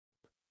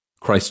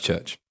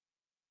Christchurch.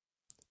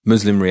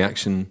 Muslim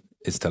reaction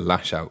is to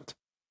lash out.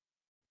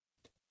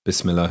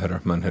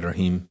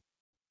 Bismillahir-Rahmanir-Rahim.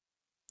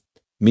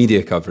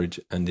 Media coverage,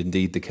 and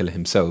indeed the killer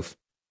himself,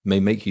 may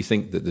make you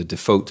think that the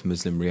default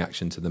Muslim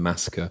reaction to the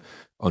massacre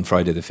on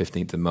Friday the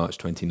 15th of March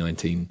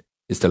 2019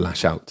 is to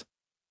lash out.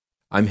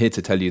 I'm here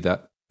to tell you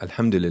that,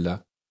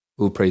 alhamdulillah,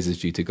 all praise is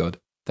due to God,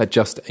 that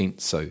just ain't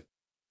so.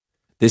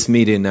 This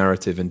media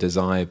narrative and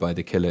desire by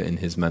the killer in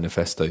his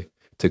manifesto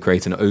to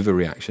create an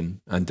overreaction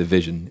and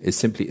division is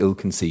simply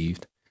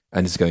ill-conceived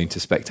and is going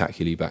to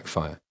spectacularly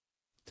backfire.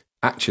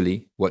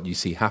 Actually, what you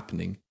see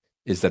happening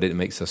is that it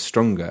makes us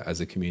stronger as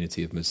a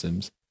community of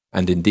Muslims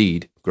and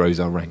indeed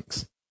grows our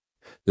ranks.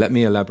 Let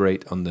me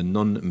elaborate on the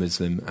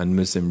non-Muslim and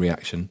Muslim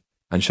reaction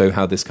and show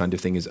how this kind of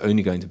thing is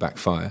only going to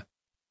backfire,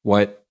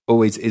 why it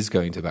always is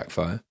going to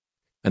backfire,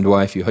 and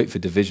why if you hope for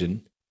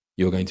division,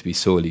 you're going to be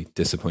sorely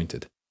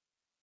disappointed.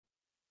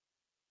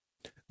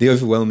 The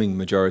overwhelming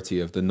majority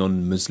of the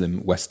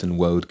non-Muslim Western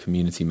world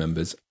community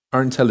members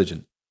are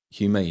intelligent,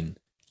 humane,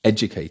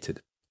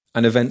 educated,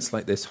 and events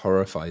like this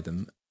horrify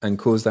them and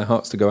cause their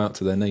hearts to go out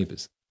to their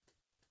neighbours.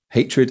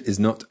 Hatred is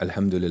not,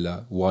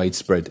 alhamdulillah,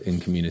 widespread in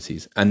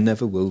communities and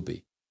never will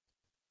be.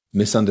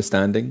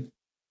 Misunderstanding,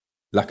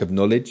 lack of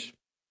knowledge,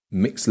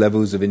 mixed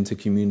levels of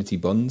inter-community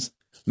bonds,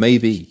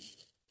 maybe,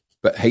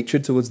 but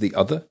hatred towards the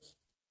other?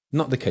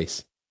 Not the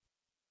case.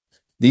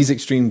 These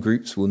extreme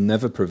groups will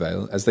never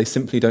prevail as they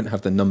simply don't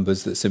have the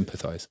numbers that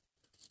sympathise.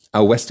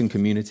 Our Western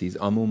communities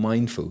are more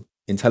mindful,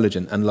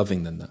 intelligent and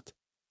loving than that.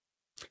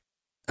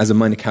 As a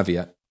minor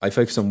caveat, I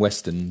focus on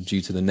Western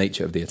due to the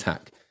nature of the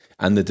attack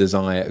and the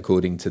desire,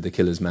 according to the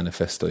killer's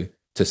manifesto,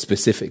 to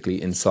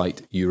specifically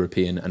incite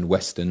European and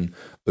Western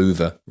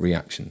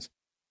overreactions.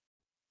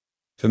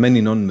 For many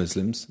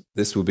non-Muslims,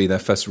 this will be their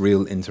first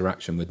real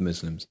interaction with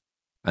Muslims,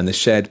 and the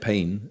shared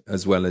pain,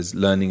 as well as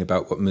learning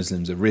about what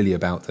Muslims are really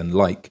about and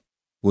like,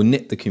 will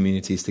knit the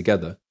communities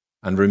together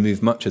and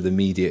remove much of the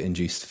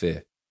media-induced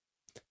fear.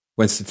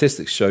 When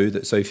statistics show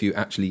that so few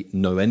actually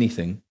know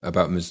anything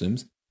about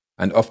Muslims,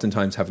 and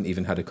oftentimes haven't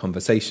even had a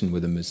conversation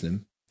with a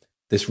Muslim,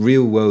 this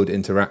real-world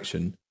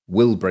interaction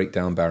will break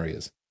down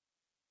barriers.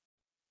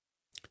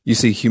 You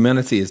see,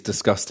 humanity is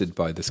disgusted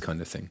by this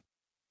kind of thing.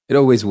 It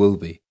always will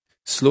be.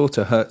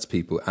 Slaughter hurts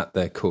people at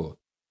their core.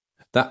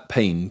 That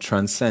pain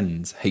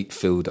transcends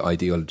hate-filled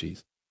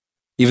ideologies.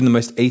 Even the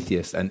most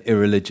atheist and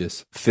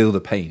irreligious feel the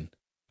pain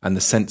and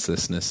the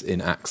senselessness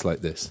in acts like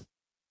this.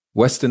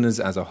 Westerners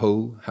as a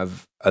whole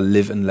have a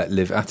live and let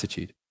live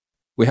attitude.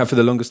 We have for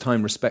the longest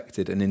time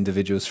respected an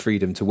individual's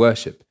freedom to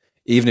worship,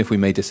 even if we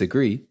may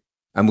disagree,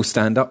 and will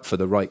stand up for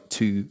the right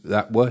to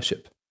that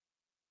worship.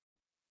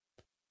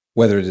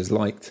 Whether it is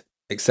liked,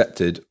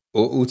 accepted,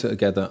 or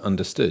altogether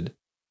understood,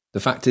 the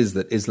fact is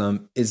that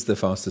Islam is the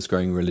fastest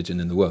growing religion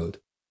in the world.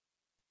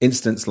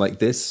 Incidents like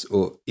this,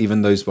 or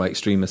even those by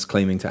extremists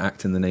claiming to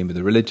act in the name of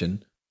the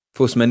religion,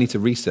 force many to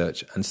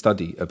research and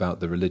study about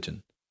the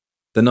religion.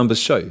 The numbers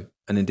show,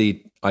 and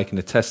indeed I can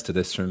attest to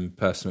this from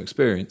personal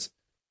experience,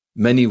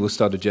 many will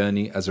start a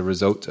journey as a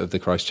result of the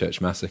Christchurch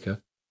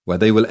massacre, where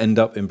they will end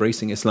up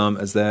embracing Islam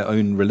as their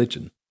own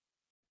religion.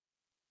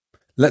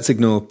 Let's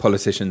ignore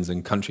politicians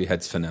and country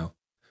heads for now.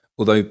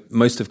 Although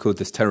most have called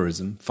this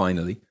terrorism,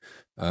 finally,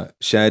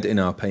 shared in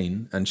our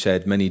pain and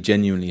shared many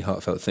genuinely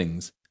heartfelt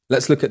things,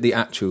 let's look at the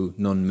actual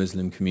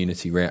non-Muslim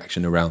community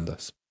reaction around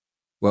us.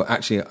 Well,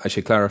 actually, I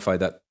should clarify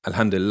that,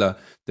 alhamdulillah,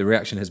 the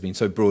reaction has been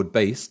so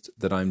broad-based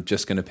that I'm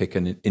just going to pick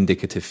an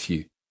indicative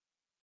few.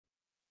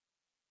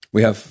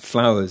 We have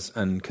flowers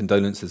and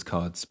condolences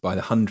cards by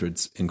the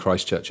hundreds in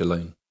Christchurch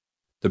alone.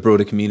 The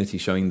broader community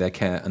showing their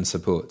care and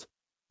support.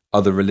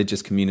 Other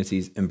religious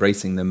communities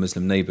embracing their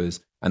Muslim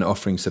neighbours and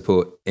offering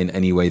support in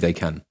any way they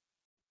can.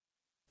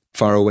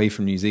 Far away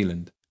from New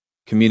Zealand,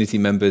 community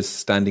members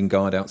standing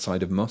guard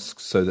outside of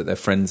mosques so that their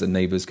friends and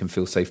neighbours can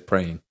feel safe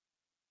praying.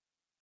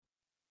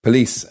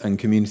 Police and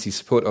community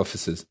support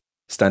officers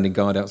standing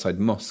guard outside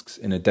mosques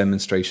in a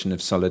demonstration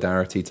of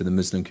solidarity to the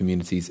Muslim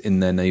communities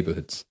in their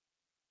neighbourhoods.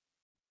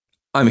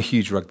 I'm a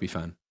huge rugby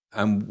fan,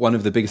 and one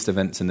of the biggest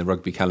events in the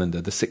rugby calendar,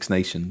 the Six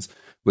Nations,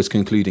 was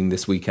concluding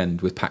this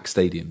weekend with packed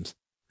stadiums.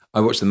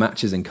 I watched the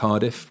matches in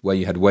Cardiff, where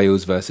you had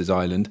Wales versus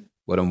Ireland,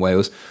 well done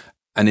Wales,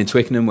 and in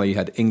Twickenham, where you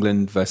had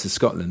England versus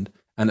Scotland,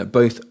 and at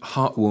both,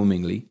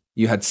 heartwarmingly,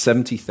 you had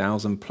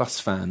 70,000 plus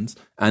fans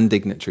and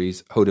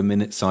dignitaries hold a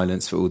minute's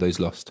silence for all those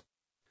lost.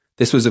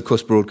 This was, of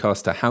course,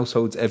 broadcast to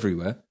households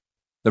everywhere,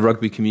 the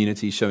rugby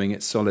community showing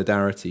its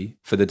solidarity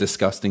for the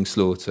disgusting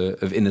slaughter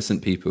of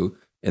innocent people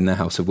in their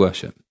house of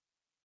worship.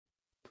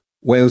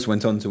 Wales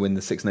went on to win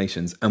the Six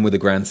Nations, and with a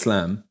Grand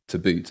Slam to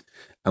boot,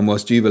 and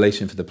whilst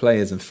jubilation for the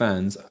players and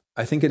fans,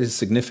 I think it is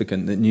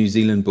significant that New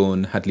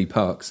Zealand-born Hadley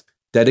Parks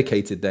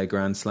dedicated their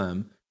Grand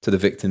Slam to the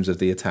victims of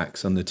the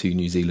attacks on the 2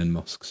 New Zealand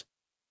mosques.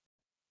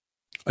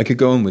 I could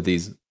go on with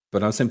these,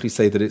 but I'll simply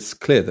say that it's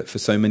clear that for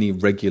so many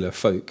regular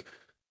folk,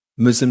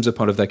 Muslims are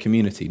part of their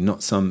community,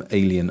 not some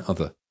alien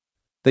other.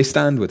 They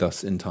stand with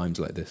us in times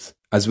like this,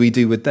 as we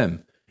do with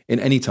them, in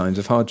any times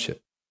of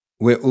hardship.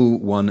 We're all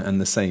one and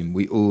the same.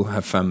 We all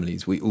have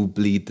families. We all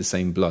bleed the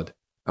same blood.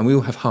 and we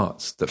all have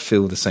hearts that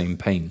feel the same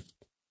pain.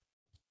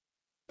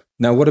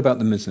 Now, what about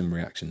the Muslim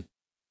reaction?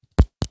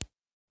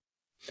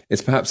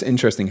 It's perhaps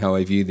interesting how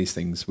I view these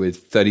things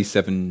with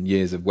 37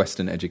 years of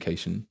Western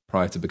education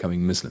prior to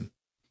becoming Muslim.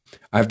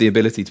 I have the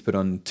ability to put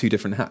on two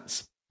different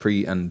hats,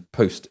 pre- and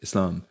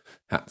post-Islam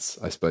hats,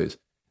 I suppose,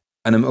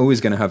 and I'm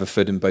always going to have a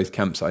foot in both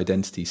camps,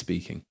 identity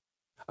speaking.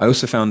 I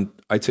also found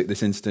I took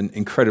this incident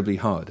incredibly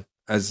hard,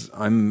 as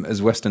I'm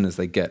as Western as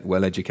they get,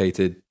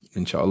 well-educated,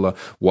 inshallah,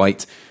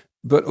 white,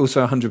 but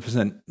also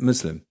 100%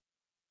 Muslim.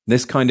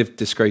 This kind of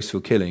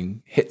disgraceful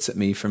killing hits at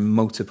me from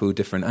multiple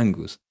different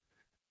angles.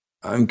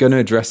 I'm going to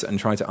address and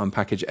try to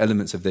unpackage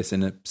elements of this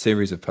in a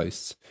series of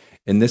posts.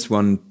 In this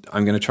one,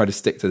 I'm going to try to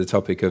stick to the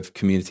topic of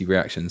community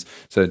reactions,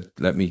 so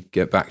let me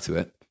get back to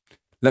it.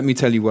 Let me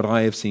tell you what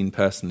I have seen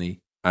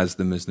personally as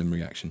the Muslim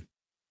reaction.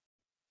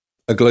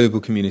 A global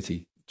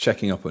community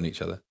checking up on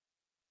each other.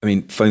 I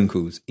mean, phone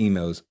calls,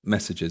 emails,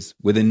 messages,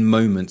 within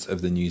moments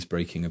of the news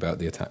breaking about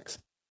the attacks.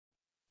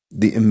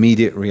 The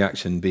immediate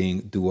reaction being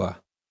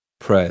dua,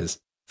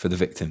 prayers for the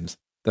victims,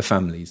 the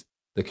families,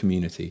 the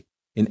community,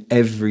 in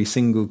every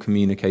single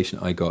communication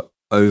I got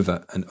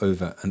over and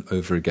over and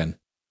over again.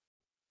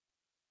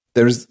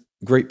 There is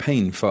great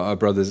pain for our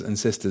brothers and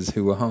sisters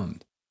who were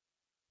harmed.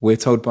 We're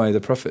told by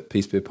the Prophet,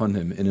 peace be upon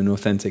him, in an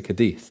authentic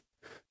hadith,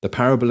 the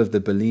parable of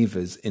the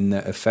believers in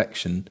their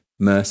affection,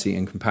 mercy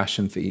and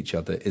compassion for each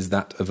other is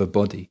that of a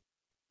body.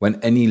 When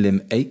any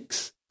limb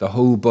aches, the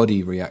whole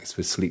body reacts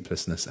with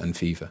sleeplessness and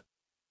fever.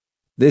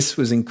 This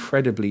was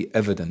incredibly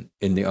evident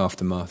in the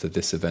aftermath of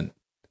this event.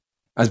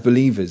 As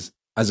believers,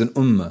 as an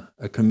ummah,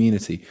 a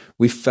community,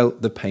 we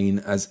felt the pain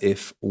as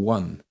if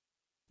one.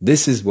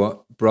 This is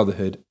what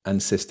brotherhood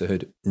and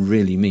sisterhood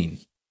really mean.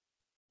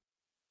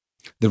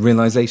 The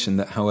realization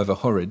that, however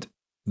horrid,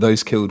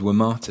 those killed were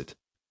martyred,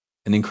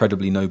 an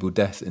incredibly noble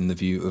death in the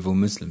view of all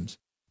Muslims,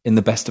 in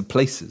the best of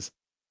places,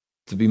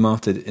 to be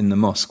martyred in the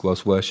mosque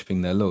whilst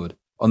worshipping their Lord,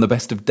 on the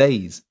best of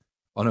days,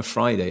 on a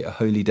Friday, a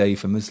holy day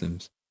for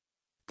Muslims.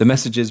 The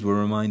messages were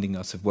reminding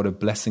us of what a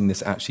blessing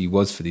this actually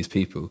was for these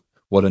people,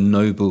 what a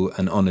noble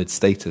and honoured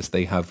status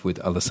they have with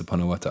Allah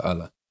subhanahu wa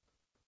ta'ala.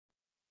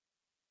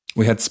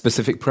 We had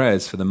specific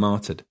prayers for the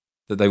martyred,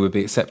 that they would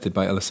be accepted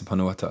by Allah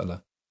subhanahu wa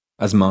ta'ala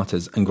as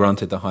martyrs and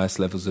granted the highest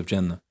levels of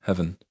Jannah,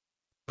 heaven.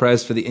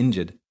 Prayers for the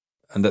injured,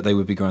 and that they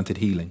would be granted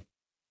healing.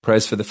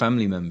 Prayers for the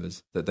family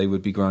members, that they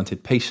would be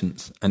granted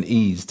patience and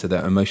ease to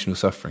their emotional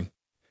suffering.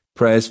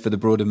 Prayers for the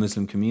broader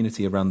Muslim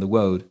community around the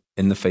world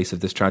in the face of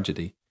this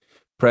tragedy.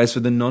 Prayers for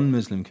the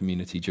non-Muslim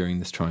community during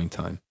this trying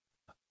time.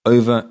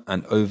 Over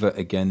and over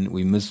again,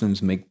 we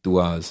Muslims make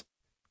du'as,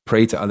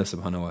 pray to Allah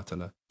subhanahu wa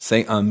ta'ala,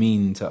 say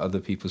Ameen to other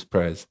people's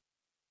prayers.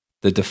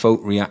 The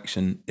default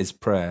reaction is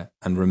prayer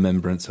and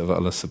remembrance of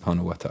Allah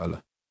subhanahu wa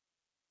ta'ala.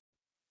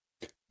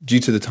 Due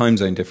to the time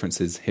zone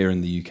differences here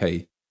in the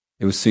UK,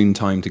 it was soon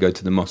time to go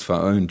to the mosque for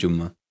our own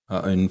Jummah,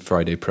 our own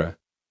Friday prayer.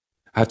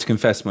 I have to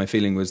confess my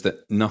feeling was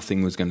that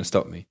nothing was going to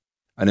stop me.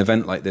 An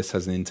event like this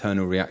has an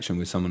internal reaction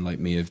with someone like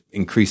me of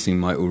increasing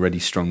my already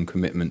strong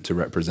commitment to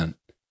represent.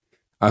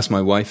 I asked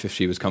my wife if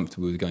she was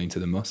comfortable with going to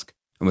the mosque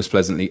and was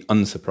pleasantly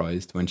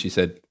unsurprised when she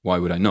said, "Why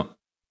would I not?"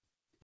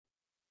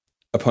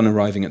 Upon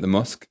arriving at the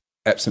mosque,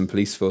 Epsom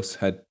Police Force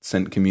had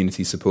sent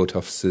community support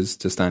officers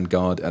to stand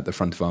guard at the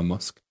front of our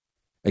mosque.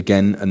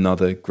 Again,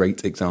 another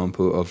great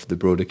example of the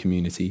broader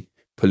community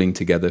pulling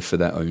together for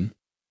their own.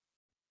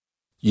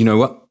 You know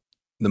what?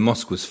 The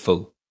mosque was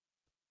full.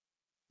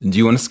 And do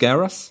you want to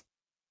scare us?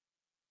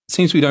 It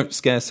seems we don't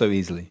scare so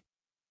easily.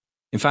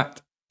 In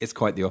fact, it's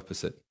quite the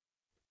opposite.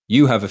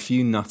 You have a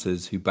few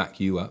nutters who back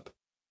you up.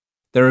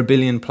 There are 1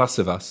 billion plus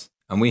of us,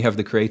 and we have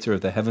the creator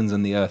of the heavens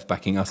and the earth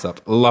backing us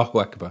up. Allahu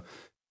Akbar.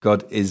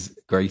 God is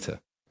greater.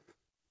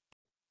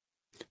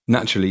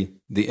 Naturally,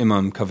 the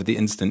Imam covered the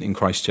incident in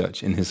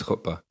Christchurch in his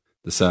khutbah,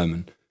 the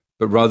sermon,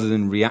 but rather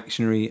than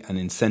reactionary and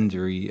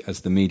incendiary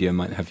as the media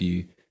might have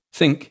you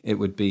think it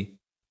would be,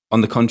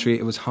 on the contrary,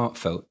 it was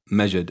heartfelt,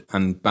 measured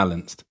and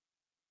balanced,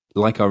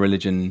 like our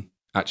religion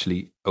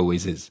actually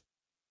always is.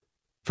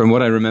 From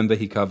what I remember,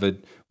 he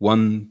covered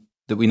 1,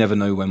 that we never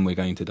know when we're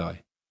going to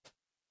die.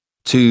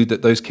 2,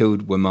 that those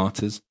killed were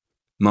martyrs,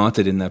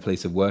 martyred in their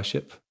place of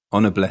worship,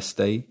 on a blessed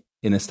day,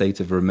 in a state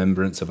of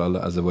remembrance of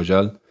Allah Azza wa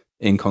Jal,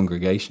 in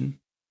congregation.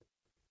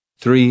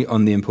 3,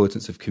 on the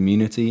importance of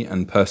community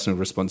and personal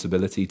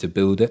responsibility to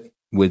build it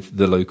with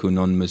the local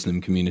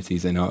non-Muslim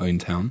communities in our own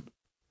town.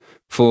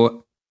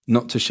 4,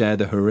 not to share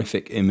the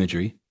horrific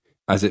imagery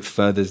as it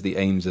furthers the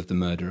aims of the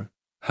murderer,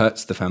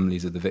 hurts the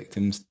families of the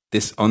victims,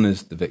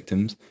 dishonours the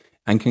victims,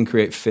 and can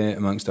create fear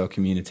amongst our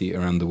community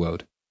around the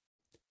world.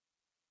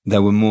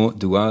 There were more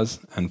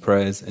du'as and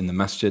prayers in the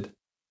masjid,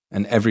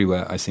 and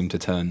everywhere I seemed to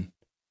turn,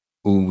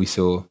 all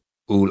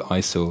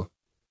I saw,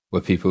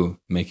 were people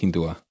making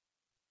dua.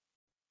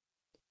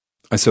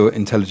 I saw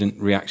intelligent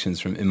reactions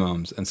from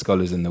imams and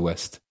scholars in the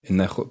West, in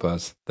their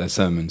khutbahs, their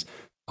sermons,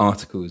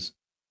 articles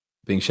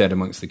being shared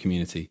amongst the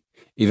community,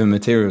 even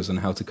materials on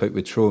how to cope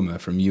with trauma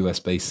from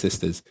US-based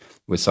sisters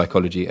with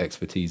psychology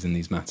expertise in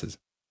these matters.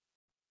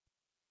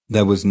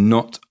 There was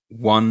not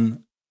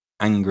one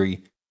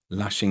angry,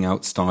 lashing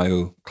out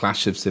style,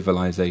 clash of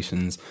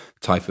civilizations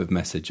type of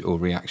message or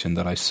reaction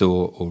that I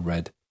saw or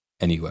read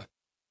anywhere.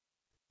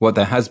 What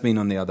there has been,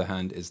 on the other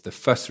hand, is the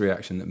first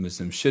reaction that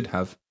Muslims should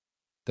have.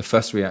 The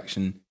first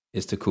reaction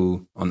is to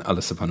call on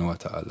Allah subhanahu wa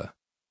ta'ala.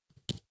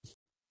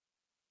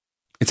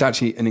 It's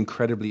actually an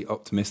incredibly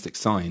optimistic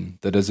sign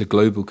that as a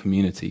global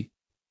community,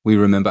 we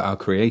remember our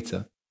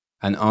Creator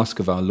and ask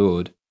of our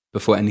Lord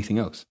before anything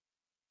else.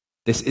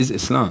 This is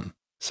Islam,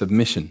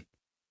 submission,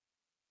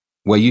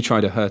 where you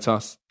try to hurt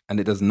us and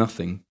it does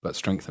nothing but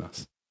strengthen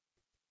us.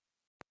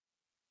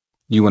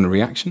 You want a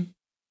reaction?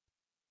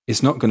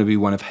 It's not going to be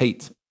one of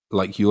hate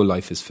like your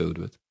life is filled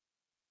with.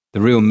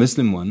 The real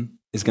Muslim one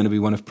is going to be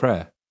one of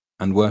prayer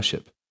and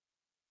worship.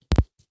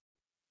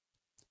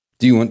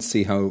 Do you want to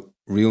see how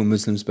real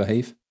Muslims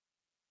behave?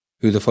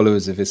 Who the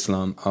followers of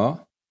Islam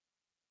are?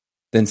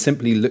 Then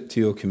simply look to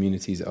your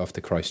communities after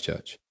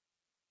Christchurch.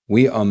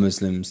 We are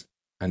Muslims,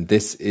 and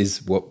this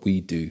is what we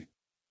do.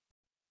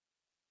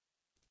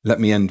 Let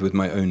me end with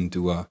my own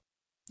dua,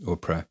 or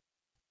prayer.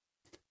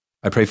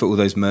 I pray for all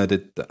those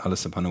murdered that Allah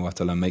subhanahu wa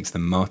ta'ala makes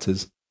them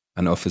martyrs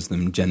and offers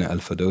them Jannah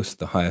al-Firdaus,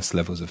 the highest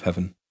levels of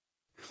heaven.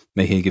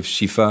 May He give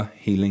shifa,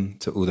 healing,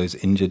 to all those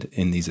injured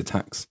in these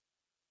attacks.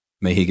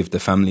 May He give the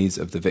families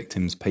of the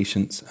victims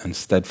patience and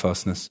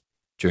steadfastness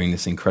during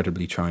this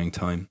incredibly trying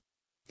time.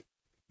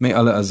 May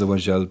Allah Azza wa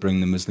Jal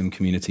bring the Muslim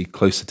community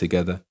closer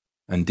together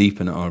and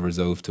deepen our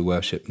resolve to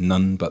worship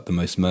none but the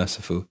most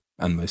merciful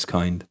and most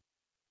kind.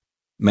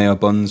 May our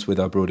bonds with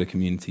our broader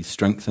community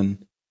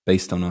strengthen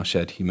based on our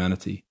shared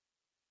humanity.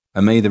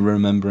 And may the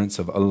remembrance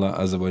of Allah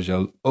Azza wa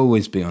Jal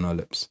always be on our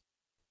lips.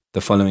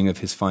 The following of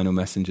His final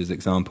messenger's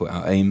example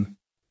our aim.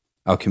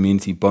 Our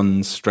community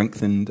bonds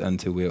strengthened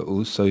until we are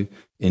also,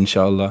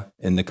 inshallah,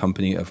 in the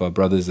company of our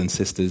brothers and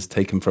sisters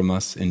taken from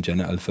us in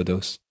Jannah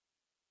al-Firdaus.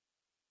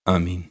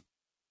 Ameen.